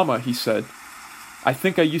 "Mama," he said, "I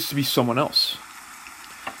think I used to be someone else."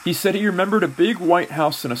 He said he remembered a big white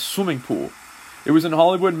house and a swimming pool. It was in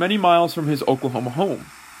Hollywood, many miles from his Oklahoma home.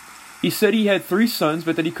 He said he had 3 sons,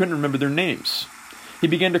 but that he couldn't remember their names. He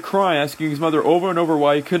began to cry, asking his mother over and over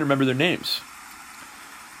why he couldn't remember their names.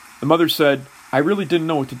 The mother said, "I really didn't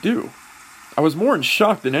know what to do. I was more in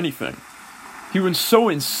shock than anything. He was so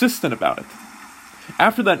insistent about it.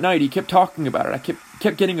 After that night, he kept talking about it. I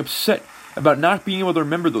kept getting upset about not being able to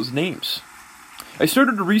remember those names. I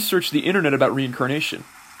started to research the internet about reincarnation.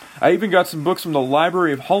 I even got some books from the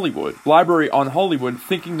Library on Hollywood,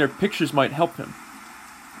 thinking their pictures might help him.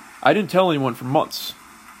 I didn't tell anyone for months."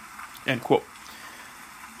 End quote.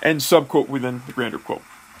 And subquote within the grander quote.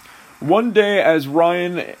 One day, as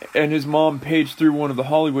Ryan and his mom paged through one of the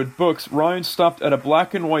Hollywood books, Ryan stopped at a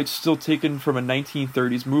black and white still taken from a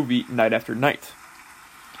 1930s movie, Night After Night.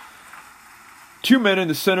 2 men in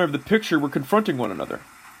the center of the picture were confronting one another.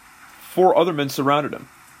 4 other men surrounded him.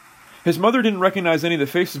 His mother didn't recognize any of the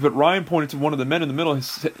faces, but Ryan pointed to one of the men in the middle and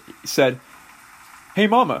said, "Hey,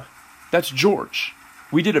 Mama, that's George.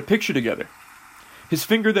 We did a picture together." His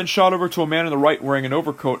finger then shot over to a man on the right wearing an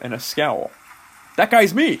overcoat and a scowl. "That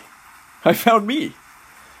guy's me! I found me!"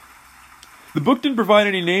 The book didn't provide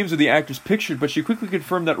any names of the actors pictured, but she quickly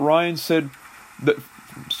confirmed that Ryan said that...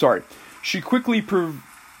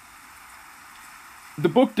 The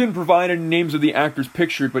book didn't provide any names of the actors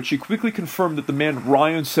pictured, but she quickly confirmed that the man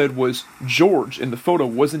Ryan said was George in the photo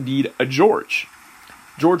was indeed a George.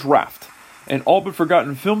 George Raft, an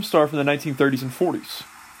all-but-forgotten film star from the 1930s and 40s.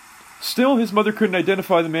 Still, his mother couldn't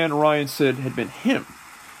identify the man Ryan said had been him.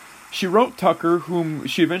 She wrote Tucker, whom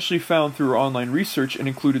she eventually found through her online research, and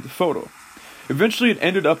included the photo. Eventually, it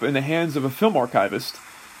ended up in the hands of a film archivist,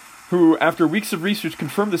 who, after weeks of research,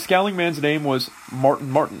 confirmed the scowling man's name was Martin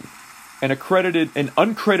Martin, an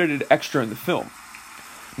uncredited extra in the film.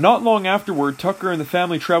 Not long afterward, Tucker and the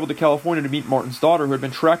family traveled to California to meet Martin's daughter, who had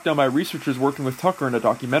been tracked down by researchers working with Tucker in a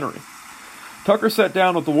documentary. Tucker sat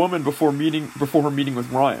down with the woman before her meeting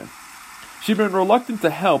with Ryan. She'd been reluctant to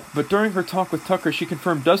help, but during her talk with Tucker, she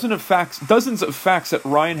confirmed dozens of facts that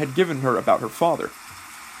Ryan had given her about her father.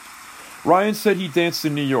 Ryan said he danced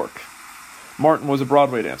in New York. Martin was a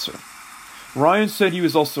Broadway dancer. Ryan said he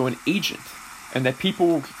was also an agent, and that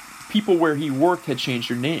people where he worked had changed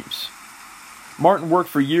their names. Martin worked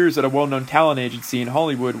for years at a well-known talent agency in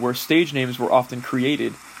Hollywood where stage names were often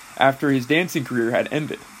created after his dancing career had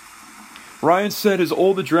ended. Ryan said his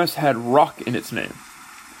old address had Rock in its name.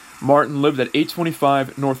 Martin lived at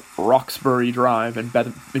 825 North Roxbury Drive in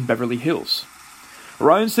Beverly Hills.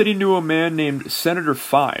 Ryan said he knew a man named Senator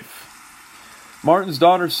Five. Martin's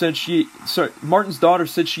daughter said she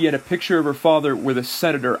had a picture of her father with a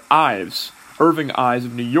Senator Ives, Irving Ives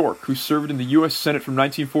of New York, who served in the U.S. Senate from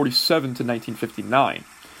 1947 to 1959.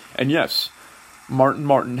 And yes,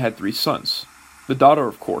 Martin had 3 sons. The daughter,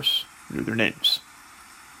 of course, knew their names.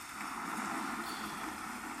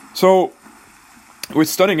 So, with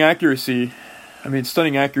stunning accuracy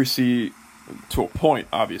to a point,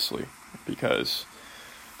 obviously, because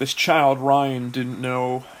this child, Ryan, didn't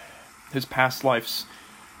know his past life's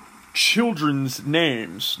children's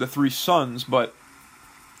names, the 3 sons, but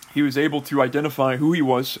he was able to identify who he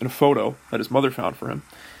was in a photo that his mother found for him,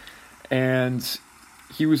 and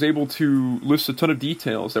he was able to list a ton of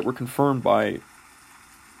details that were confirmed by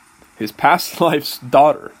his past life's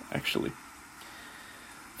daughter, actually.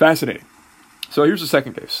 Fascinating. So here's the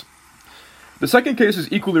second case. The second case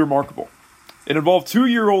is equally remarkable. It involved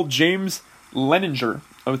 2-year-old James Leninger,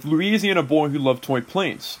 a Louisiana boy who loved toy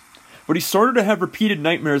planes. But he started to have repeated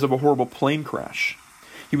nightmares of a horrible plane crash.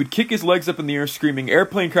 He would kick his legs up in the air screaming,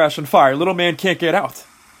 "Airplane crash on fire, little man can't get out."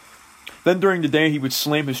 Then during the day he would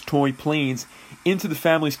slam his toy planes into the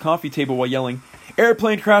family's coffee table while yelling,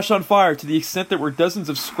 "Airplane crash on fire," to the extent there were dozens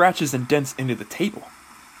of scratches and dents into the table.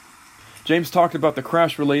 James talked about the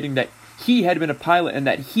crash, relating that he had been a pilot and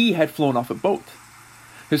that he had flown off a boat.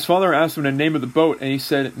 His father asked him the name of the boat, and he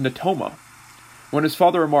said Natoma. When his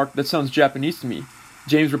father remarked, "That sounds Japanese to me,"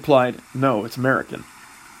 James replied, "No, it's American."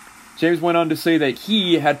 James went on to say that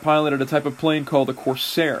he had piloted a type of plane called a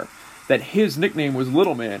Corsair, that his nickname was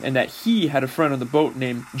Little Man, and that he had a friend on the boat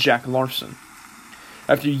named Jack Larson.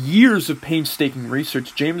 After years of painstaking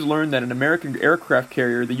research, James learned that an American aircraft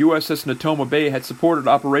carrier, the USS Natoma Bay, had supported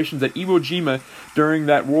operations at Iwo Jima during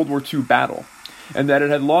that World War II battle, and that it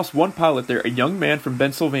had lost one pilot there, a young man from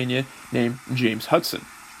Pennsylvania named James Hudson.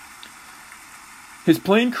 His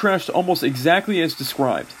plane crashed almost exactly as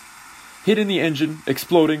described, hitting the engine,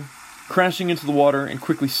 exploding, crashing into the water, and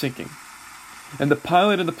quickly sinking. And the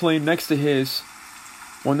pilot in the plane next to his,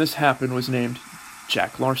 when this happened, was named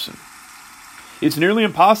Jack Larson. It's nearly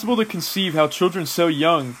impossible to conceive how children so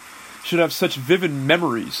young should have such vivid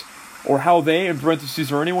memories, or how they, in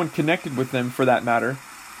parentheses, or anyone connected with them for that matter,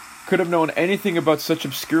 could have known anything about such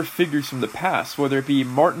obscure figures from the past, whether it be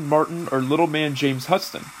Martin Martin or little man James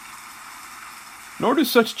Hudson. Nor do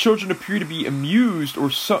such children appear to be abused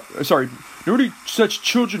or suffering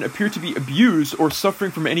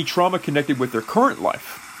from any trauma connected with their current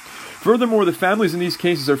life. Furthermore, the families in these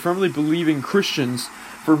cases are firmly believing Christians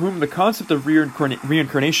for whom the concept of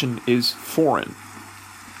reincarnation is foreign.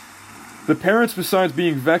 The parents, besides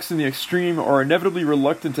being vexed in the extreme, are inevitably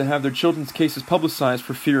reluctant to have their children's cases publicized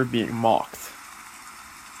for fear of being mocked.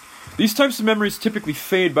 These types of memories typically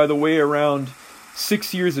fade by the way around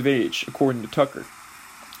 6 years of age, according to Tucker.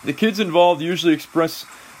 The kids involved usually express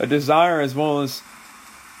a desire as well as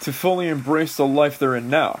to fully embrace the life they're in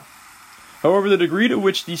now. However, the degree to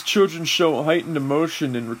which these children show heightened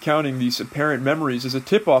emotion in recounting these apparent memories is a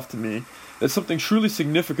tip-off to me that something truly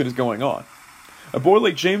significant is going on. A boy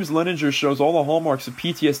like James Leninger shows all the hallmarks of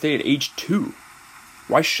PTSD at age 2.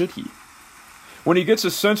 Why should he? When he gets a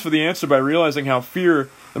sense for the answer by realizing how fear,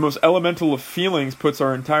 the most elemental of feelings, puts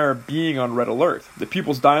our entire being on red alert. The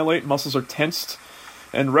pupils dilate, muscles are tensed,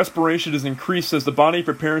 and respiration is increased as the body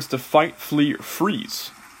prepares to fight, flee, or freeze.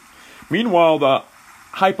 Meanwhile, the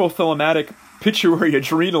hypothalamic pituitary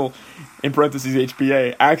adrenal, in parentheses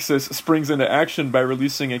HPA, axis springs into action by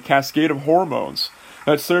releasing a cascade of hormones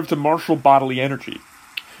that serve to marshal bodily energy.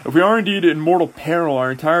 If we are indeed in mortal peril, our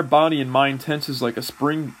entire body and mind tenses like a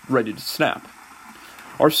spring ready to snap.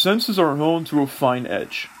 Our senses are honed to a fine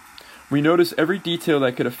edge. We notice every detail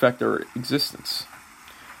that could affect our existence.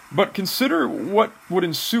 But consider what would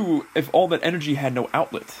ensue if all that energy had no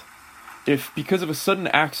outlet. If, because of a sudden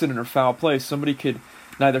accident or foul play, somebody could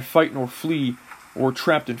neither fight nor flee, or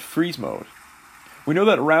trapped in freeze mode. We know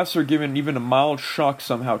that rats are given even a mild shock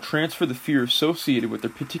somehow transfer the fear associated with their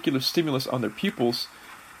particular stimulus on their pupils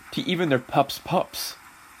to even their pups.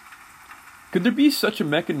 Could there be such a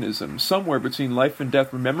mechanism somewhere between life and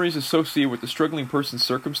death where memories associated with the struggling person's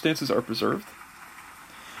circumstances are preserved?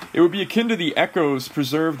 It would be akin to the echoes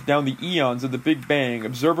preserved down the eons of the Big Bang,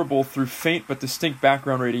 observable through faint but distinct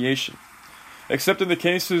background radiation. Except in the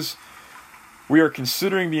cases we are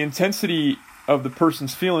considering, the intensity of the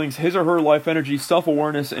person's feelings, his or her life energy,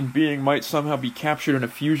 self-awareness, and being might somehow be captured in a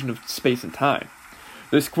fusion of space and time.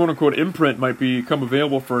 This quote-unquote imprint might become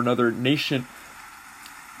available for another nascent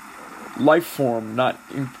life form, not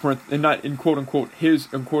in quote-unquote his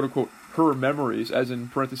and quote-unquote her memories, as in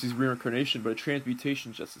parentheses reincarnation, but a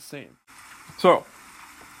transmutation just the same. So,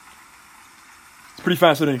 it's pretty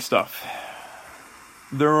fascinating stuff.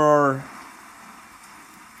 There are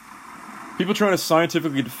people trying to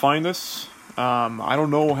scientifically define this. I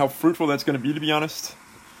don't know how fruitful that's going to be honest.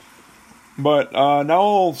 But now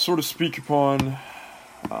I'll sort of speak upon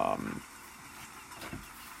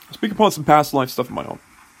some past life stuff of my own.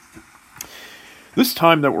 This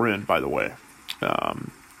time that we're in, by the way,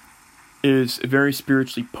 is a very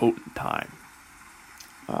spiritually potent time.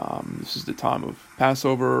 This is the time of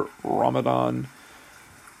Passover, Ramadan,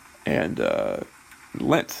 and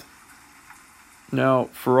Lent. Now,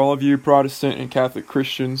 for all of you Protestant and Catholic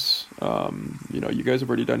Christians, you guys have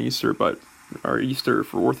already done Easter, but our Easter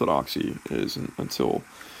for Orthodoxy isn't until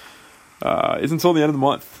the end of the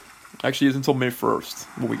month. Actually, is until May 1st,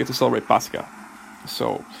 when we get to celebrate Pascha.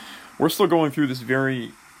 So, we're still going through this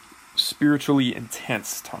very spiritually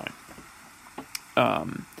intense time.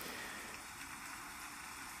 And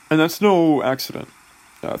that's no accident.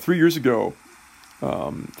 3 years ago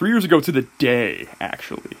to the day,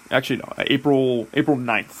 actually no, April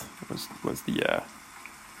 9th was the,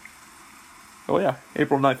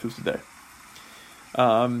 April 9th was the day.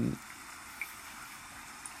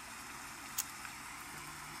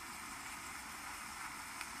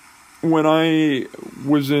 When I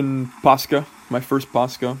was in Pascha, my first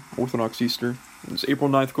Pascha, Orthodox Easter, it was April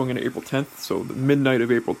 9th going into April 10th, so the midnight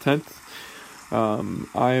of April 10th,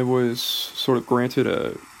 I was sort of granted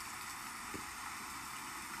a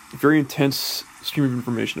very intense stream of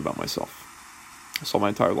information about myself. I saw my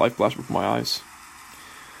entire life flash before my eyes.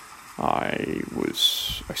 I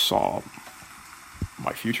saw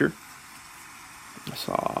my future. I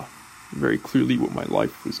saw very clearly what my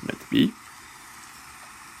life was meant to be.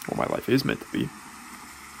 What my life is meant to be.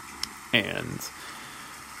 And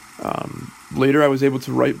later I was able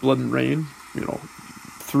to write Blood and Rain,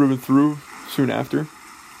 through and through soon after.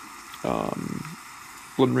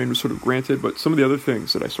 Blood and Rain was sort of granted, but some of the other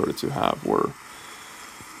things that I started to have were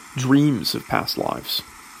dreams of past lives.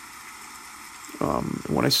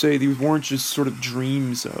 When I say these weren't just sort of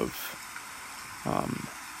dreams of,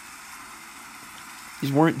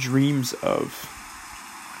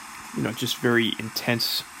 just very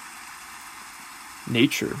intense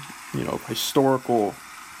nature, historical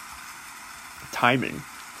timing.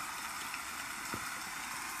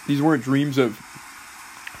 These weren't dreams of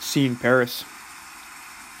seeing Paris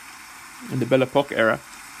in the Belle Epoque era.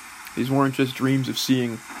 These weren't just dreams of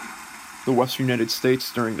seeing the Western United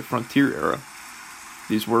States during the Frontier era.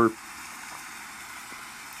 These were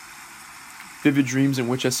vivid dreams in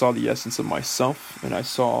which I saw the essence of myself, and I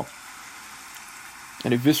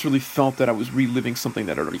viscerally felt that I was reliving something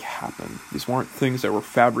that had already happened. These weren't things that were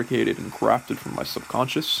fabricated and crafted from my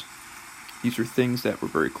subconscious. These are things that were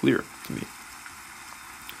very clear to me.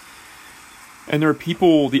 And there are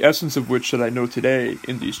people, the essence of which that I know today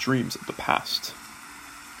in these dreams of the past.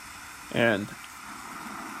 And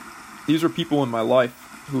these are people in my life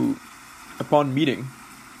who, upon meeting,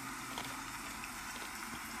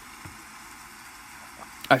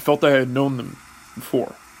 I felt I had known them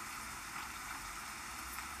before.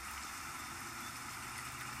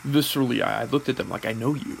 Viscerally, I looked at them like, I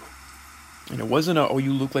know you. And it wasn't a, oh,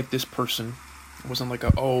 you look like this person. It wasn't like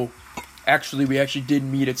a, oh, actually, we actually did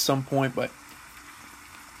meet at some point, but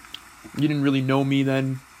you didn't really know me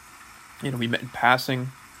then. We met in passing.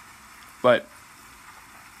 But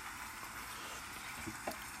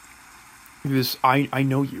it was, I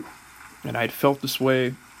know you. And I had felt this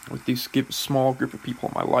way with these small group of people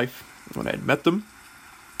in my life when I had met them.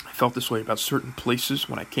 I felt this way about certain places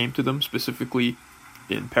when I came to them, specifically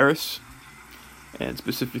in Paris, and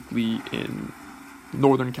specifically in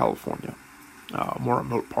Northern California. More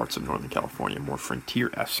remote parts of Northern California, more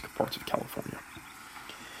frontier-esque parts of California.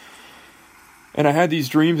 And I had these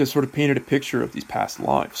dreams that sort of painted a picture of these past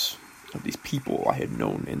lives, of these people I had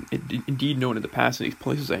known, and indeed known in the past, and these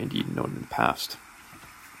places I indeed known in the past.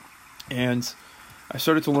 And I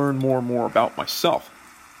started to learn more and more about myself.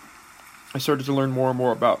 I started to learn more and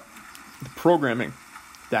more about the programming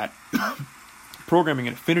and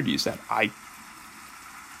affinities that I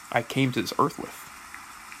came to this earth with.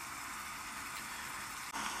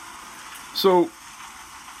 So,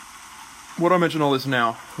 what do I mention all this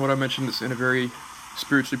now? What do I mention this in a very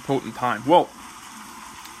spiritually potent time? Well,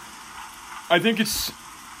 I think it's,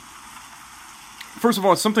 first of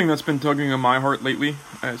all, it's something that's been tugging on my heart lately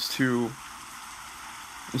is to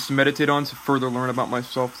meditate on, to further learn about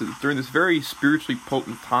myself during this very spiritually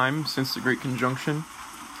potent time since the Great Conjunction.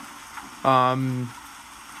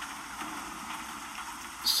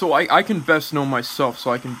 So I can best know myself,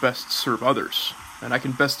 so I can best serve others. And I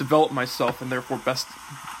can best develop myself, and therefore best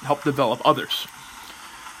help develop others.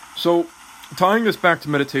 So, tying this back to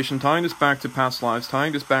meditation, tying this back to past lives,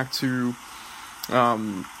 tying this back to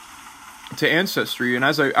ancestry, and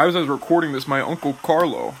as I was recording this, my uncle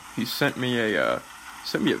Carlo, he sent me a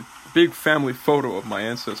big family photo of my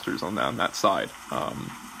ancestors on that side.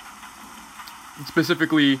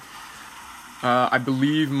 Specifically, I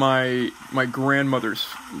believe my grandmother's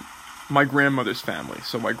family,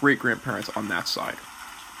 so my great-grandparents on that side.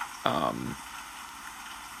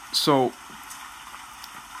 So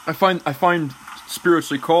I find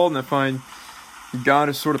spiritually called, and I find God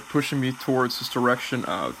is sort of pushing me towards this direction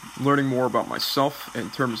of learning more about myself in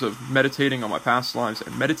terms of meditating on my past lives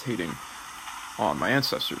and meditating on my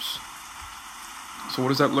ancestors. So what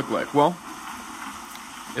does that look like? Well,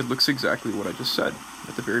 it looks exactly what I just said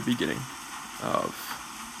at the very beginning of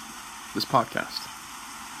this podcast.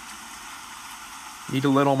 I need to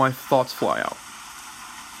let all my thoughts fly out.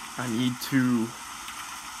 I need to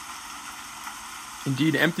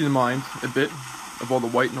indeed empty the mind a bit of all the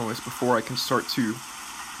white noise before I can start to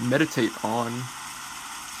meditate on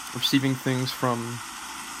receiving things from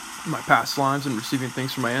my past lives and receiving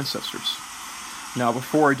things from my ancestors. Now,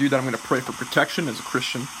 before I do that, I'm going to pray for protection as a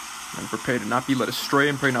Christian, and pray to not be led astray,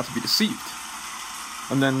 and pray not to be deceived.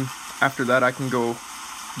 And then, after that, I can go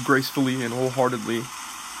gracefully and wholeheartedly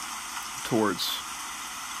towards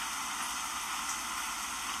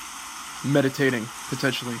meditating,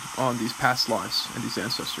 potentially, on these past lives and these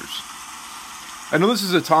ancestors. I know this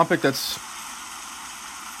is a topic that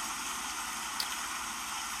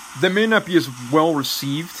may not be as well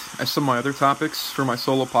received as some of my other topics for my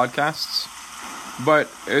solo podcasts, but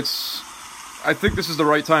I think this is the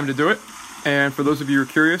right time to do it. And for those of you who are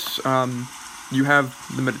curious, you have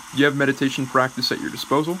meditation practice at your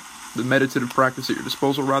disposal, the meditative practice at your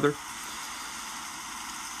disposal, rather.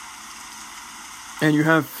 And you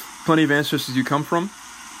have plenty of ancestors you come from.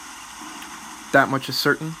 That much is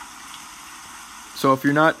certain. So if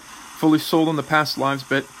you're not fully sold on the past lives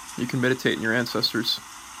bit, you can meditate on your ancestors.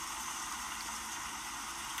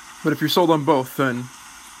 But if you're sold on both, then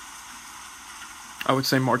I would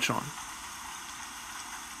say march on.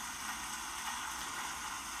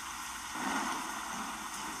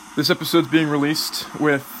 This episode's being released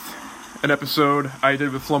with an episode I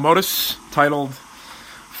did with Flo Modus titled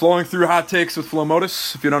Flowing Through Hot Takes with Flo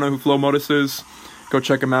Modus. If you don't know who Flo Modus is, go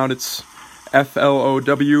check him out. It's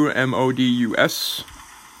FLOWMODUS.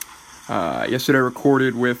 Yesterday I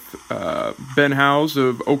recorded with Ben Howes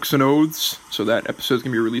of Oaks and Oaths, so that episode's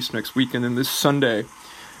going to be released next week. And then this Sunday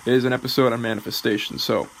is an episode on manifestation.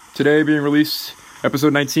 So today being released,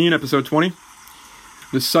 episode 19, episode 20.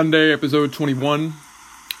 This Sunday, episode 21.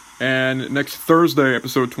 And next Thursday,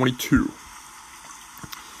 episode 22.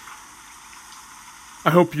 I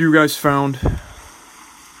hope you guys found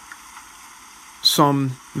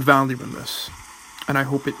some value in this. And I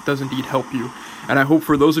hope it does indeed help you. And I hope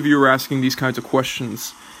for those of you who are asking these kinds of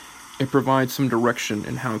questions, it provides some direction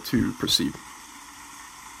in how to proceed.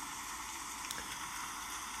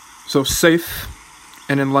 So safe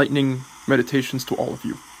and enlightening meditations to all of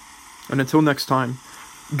you. And until next time,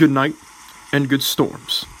 good night and good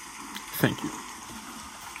storms. Thank you.